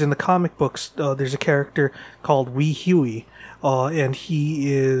the thing is, in the comic books, there's a character called Wee Huey, and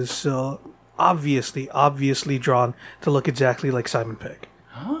he is obviously drawn to look exactly like Simon Pegg.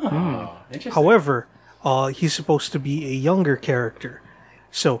 Oh, interesting. However, he's supposed to be a younger character,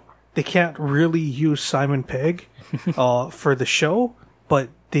 so they can't really use Simon Pegg for the show, but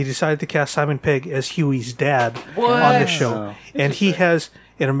they decided to cast Simon Pegg as Huey's dad on the show. Oh, and he has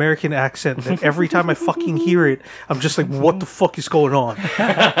an American accent that every time I fucking hear it, I'm just like, what the fuck is going on?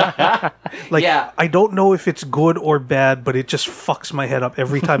 Like, Yeah. I don't know if it's good or bad, but it just fucks my head up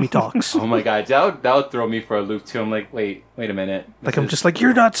every time he talks. Oh my god, that would throw me for a loop too. I'm like, wait a minute. Like, I'm just like,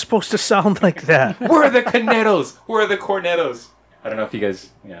 you're not supposed to sound like that. Where are the cornetos? Where are the cornetos? I don't know if you guys.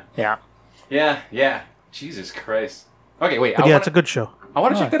 Yeah. Yeah. Jesus Christ. Okay, wait. But yeah, it's a good show. I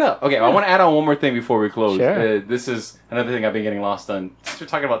want to check that out. Okay, I want to add on one more thing before we close. Sure. This is another thing I've been getting lost on. Since we're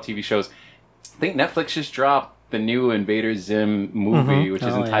talking about TV shows, I think Netflix just dropped the new Invader Zim movie, which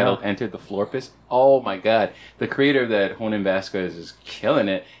is entitled Enter the Florpus. Oh my god. The creator of that, Jonan Vasquez, is killing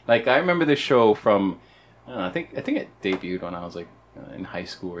it. Like, I remember this show from, I think it debuted when I was like in high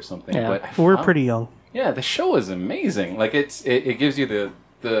school or something. Yeah. But We're pretty young. Yeah, the show is amazing. Like, it gives you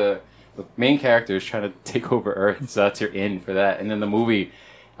the main character is trying to take over Earth, so that's your in for that. And then the movie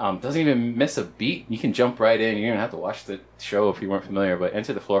doesn't even miss a beat. You can jump right in. You don't have to watch the show if you weren't familiar. But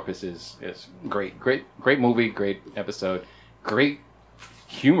Enter the Florpus is great movie, great episode, great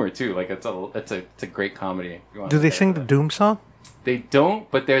humor too. Like, it's a great comedy. If you want Do to they check sing it the out. Doom song? They don't,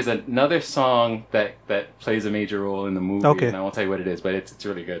 but there's another song that plays a major role in the movie. Okay. And I won't tell you what it is, but it's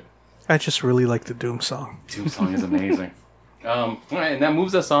really good. I just really like the Doom song. Doom song is amazing. All right, and that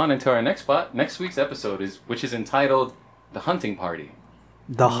moves us on into our next spot. Next week's episode which is entitled "The Hunting Party."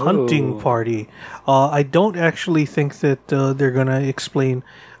 The Hunting Party. I don't actually think that they're gonna explain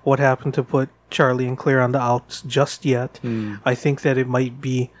what happened to put Charlie and Claire on the outs just yet. I think that it might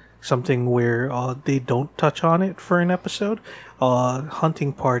be something where they don't touch on it for an episode.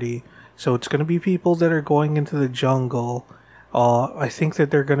 Hunting Party. So it's gonna be people that are going into the jungle. I think that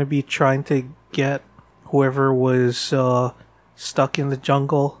they're gonna be trying to get whoever was stuck in the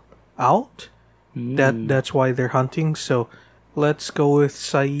jungle out. That's why they're hunting. So let's go with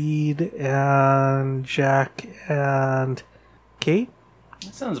Saeed and Jack and Kate.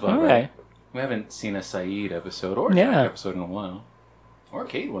 That sounds about All right. right. We haven't seen a Saeed episode or a Yeah. Jack episode in a while, or a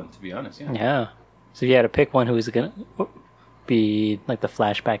Kate one, to be honest. Yeah. Yeah. So if you had to pick one who's going to be like the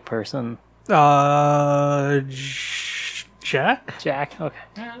flashback person. Jack? Jack? Okay.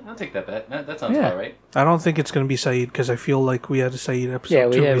 Yeah, I'll take that bet. That sounds Yeah. about right. I don't think it's going to be Saeed because I feel like we had a Saeed episode Yeah,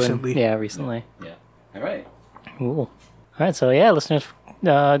 we too had recently. one. Yeah, recently. Yeah. All right. Cool. All right, so yeah, listeners,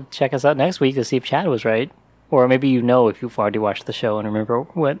 check us out next week to see if Chad was right. Or maybe if you've already watched the show and remember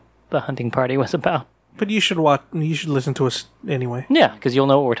what the hunting party was about. But you should watch. You should listen to us anyway. Yeah, because you'll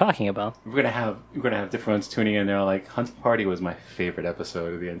know what we're talking about. We're gonna have different ones tuning in. They're like, "Hunting Party was my favorite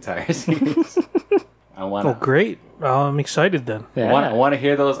episode of the entire series." I want. Oh, great! I'm excited then. Yeah. I want to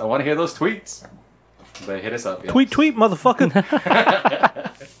hear those. I want to hear those tweets. But hit us up. Yeah. Tweet, motherfucker!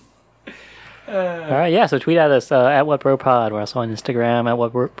 All right, yeah, so tweet at us at WhatBroPod. We're also on Instagram at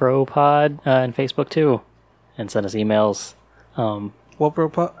WhatBroPod and Facebook too. And send us emails. What bro?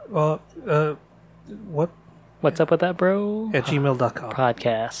 What What's up with that, bro? at gmail.com.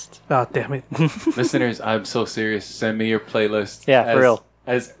 Podcast. Ah, damn it! Listeners, I'm so serious. Send me your playlist. Yeah, for real.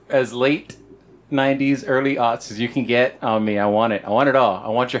 As late 90s, early aughts as you can get on me. I want it. I want it all. I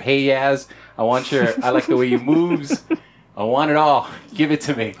want your Hey Yaz. I want your I like the way you moves. I want it all. Give it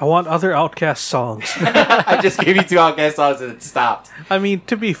to me. I want other Outcast songs. I just gave you 2 Outcast songs and it stopped. I mean,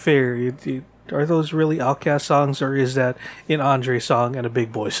 to be fair, are those really Outcast songs, or is that an Andre song and a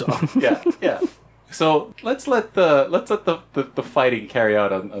Big Boy song? Yeah. So let's let the fighting carry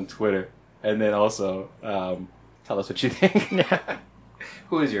out on Twitter, and then also tell us what you think.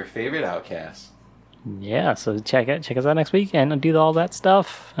 Who is your favorite Outcast? Yeah, so check us out next week and do all that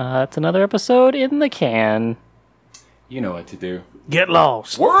stuff. It's another episode in the can. You know what to do. Get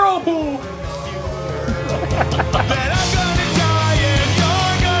lost. Whirlpool!